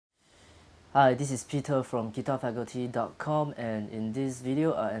Hi, this is Peter from guitarfaculty.com, and in this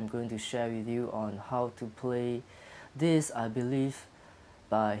video I am going to share with you on how to play this, I believe,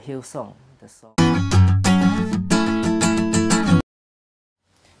 by Hillsong, the song.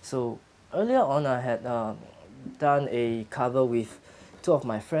 So earlier on I had done a cover with two of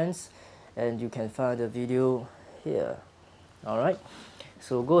my friends, and you can find the video here. Alright,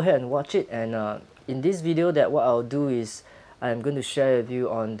 so go ahead and watch it, and in this video what I'll do is I'm going to share with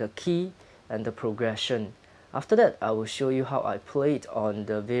you on the key and the progression. After that, I will show you how I play it on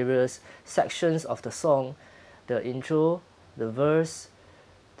the various sections of the song, the intro, the verse,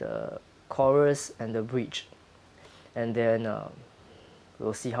 the chorus, and the bridge. And then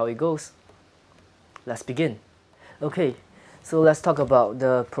we'll see how it goes. Let's begin. Okay, so let's talk about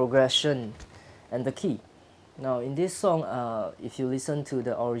the progression and the key. Now in this song, if you listen to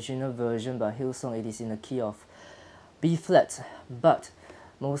the original version by Hillsong, it is in the key of B flat, but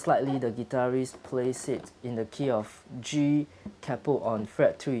most likely the guitarist plays it in the key of G capo on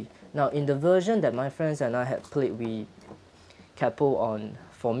fret 3. Now in the version that my friends and I had played, we capo on,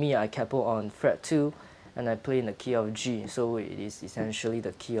 for me I capo on fret 2 and I play in the key of G, so it is essentially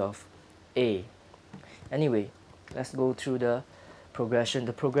the key of A. Anyway, let's go through the progression.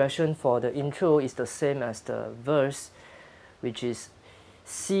 The progression for the intro is the same as the verse, which is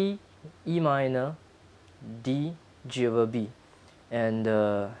C, E minor, D, G over B, and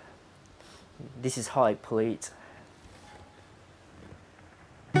this is how I play it.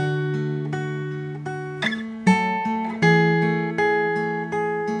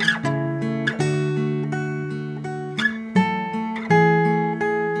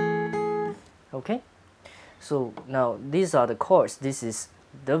 Okay, so now these are the chords. This is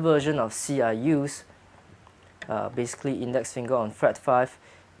the version of C I use. Basically index finger on fret 5,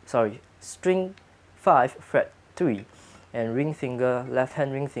 string 5 fret 3, and ring finger, left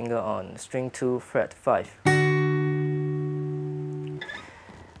hand ring finger on string 2 fret 5.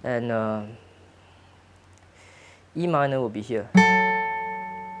 And E minor will be here.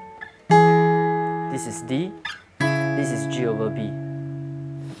 This is D, this is G over B.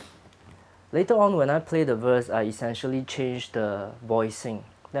 Later on, when I play the verse, I essentially change the voicing.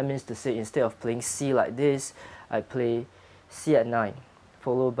 That means to say, instead of playing C like this, I play C at 9,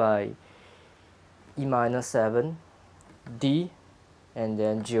 followed by E minor 7, D, and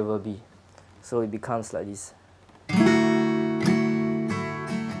then G over B. So it becomes like this.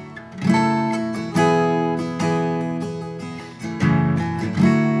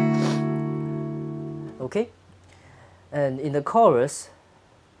 Okay? And in the chorus,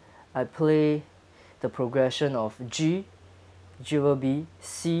 I play the progression of G, G over B,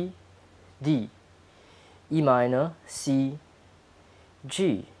 C, D, E minor, C,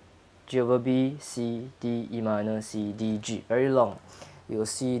 G, G over B, C, D, E minor, C, D, G. Very long. You'll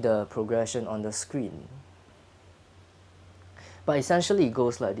see the progression on the screen. But essentially it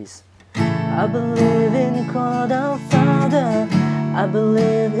goes like this. I believe in God our Father, I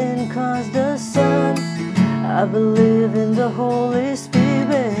believe in Christ the Son, I believe in the Holy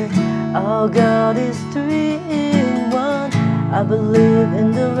Spirit, our God is 3 in 1. I believe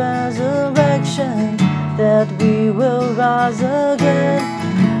in the resurrection, that we will rise again,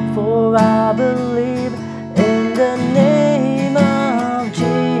 for I believe in the name of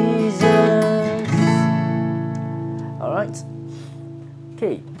Jesus. Alright,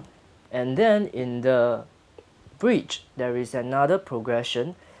 okay, and then in the bridge there is another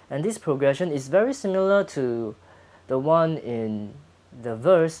progression, and this progression is very similar to the one in the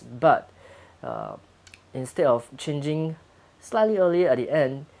verse, but instead of changing slightly earlier at the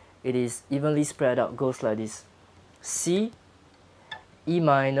end, it is evenly spread out. Goes like this: C, E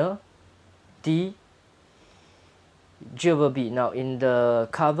minor, D, G over B. Now in the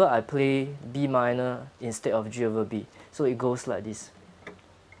cover I play B minor instead of G over B, so it goes like this.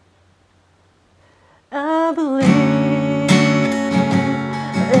 I believe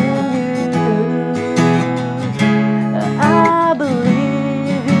in you, I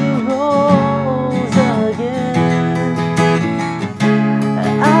believe you rose again,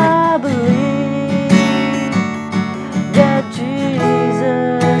 I believe that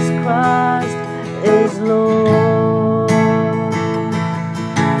Jesus Christ is Lord.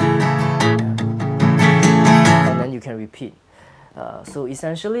 And then you can repeat. So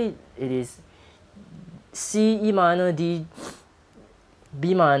essentially it is C, E minor, D,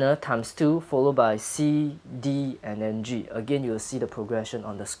 B minor times 2, followed by C, D, and then G. Again, you'll see the progression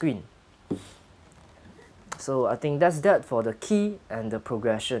on the screen. So I think that's that for the key and the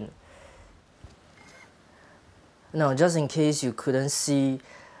progression. Now, just in case you couldn't see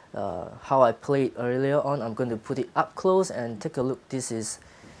how I played earlier on, I'm going to put it up close and take a look. This is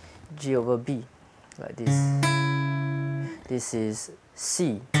G over B, like this. This is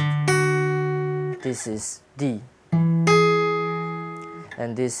C. This is D.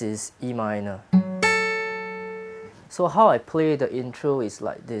 And this is E minor. So how I play the intro is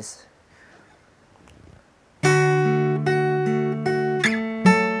like this.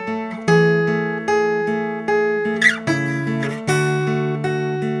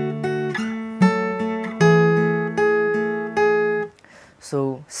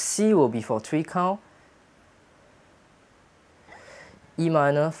 So C will be for 3 count, E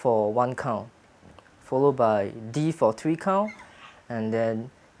minor for 1 count, followed by D for 3 count, and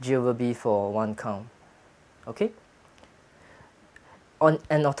then G over B for 1 count. Okay?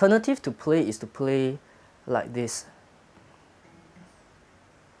 An alternative to play is to play like this.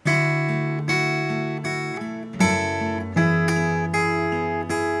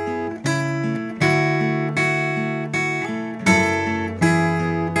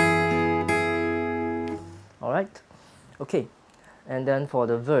 Alright? Okay. And then for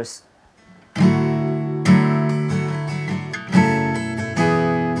the verse.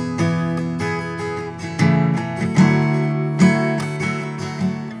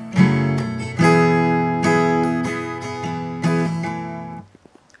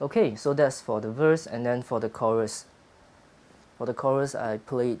 Okay, so that's for the verse, and then for the chorus. For the chorus, I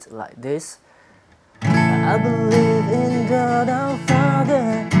play it like this. I believe in God our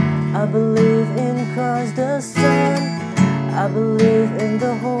Father, I believe in Christ the Son, I believe in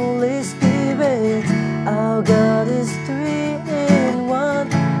the Holy Spirit, our God is 3 in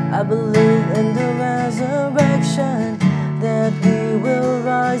 1. I believe in the resurrection, that we will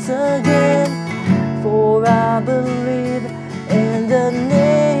rise again, for I believe in the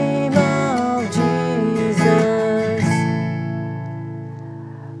name of Jesus.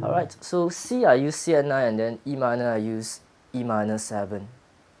 Alright, so C I use C at 9, and then E minor I use E minor 7.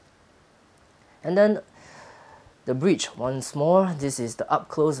 And then the bridge once more. This is the up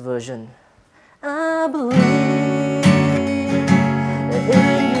close version. I believe in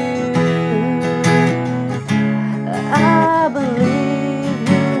you, I believe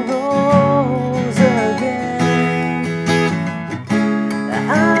you rose again,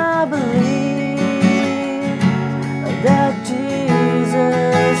 I believe that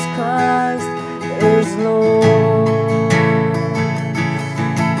Jesus Christ is Lord.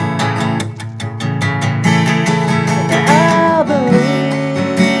 I believe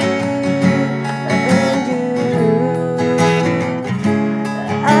in you,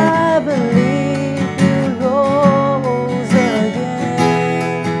 I believe you rose again,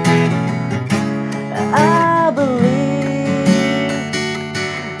 I believe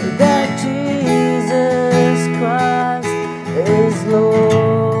that Jesus Christ is Lord.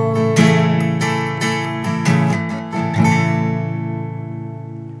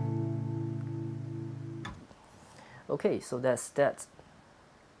 Okay, so that's that.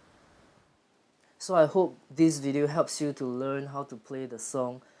 So I hope this video helps you to learn how to play the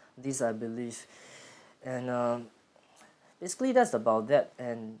song This I Believe. And basically that's about that.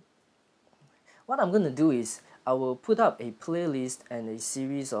 And what I'm going to do is I will put up a playlist and a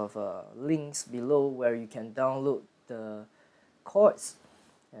series of links below where you can download the chords.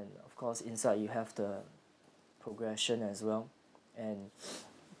 And of course inside you have the progression as well. And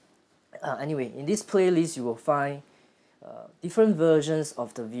anyway, in this playlist you will find different versions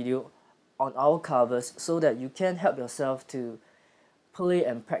of the video on our covers so that you can help yourself to play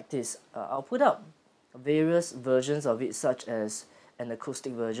and practice. I'll put up various versions of it, such as an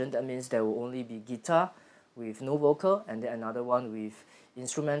acoustic version. That means there will only be guitar with no vocal, and then another one with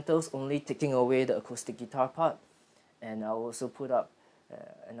instrumentals only taking away the acoustic guitar part. And I'll also put up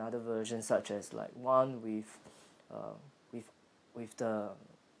another version, such as like one with the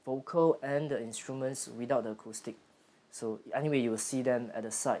vocal and the instruments without the acoustic. So anyway, you will see them at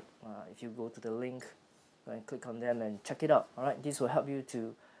the side. If you go to the link and click on them and check it out. Alright, this will help you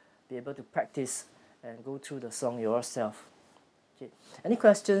to be able to practice and go through the song yourself. Okay. Any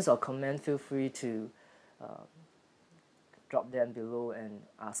questions or comment, feel free to drop them below and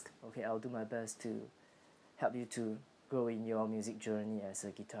ask. Okay, I'll do my best to help you to grow in your music journey as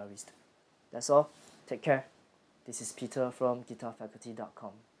a guitarist. That's all. Take care. This is Peter from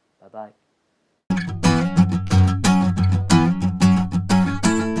guitarfaculty.com. Bye-bye.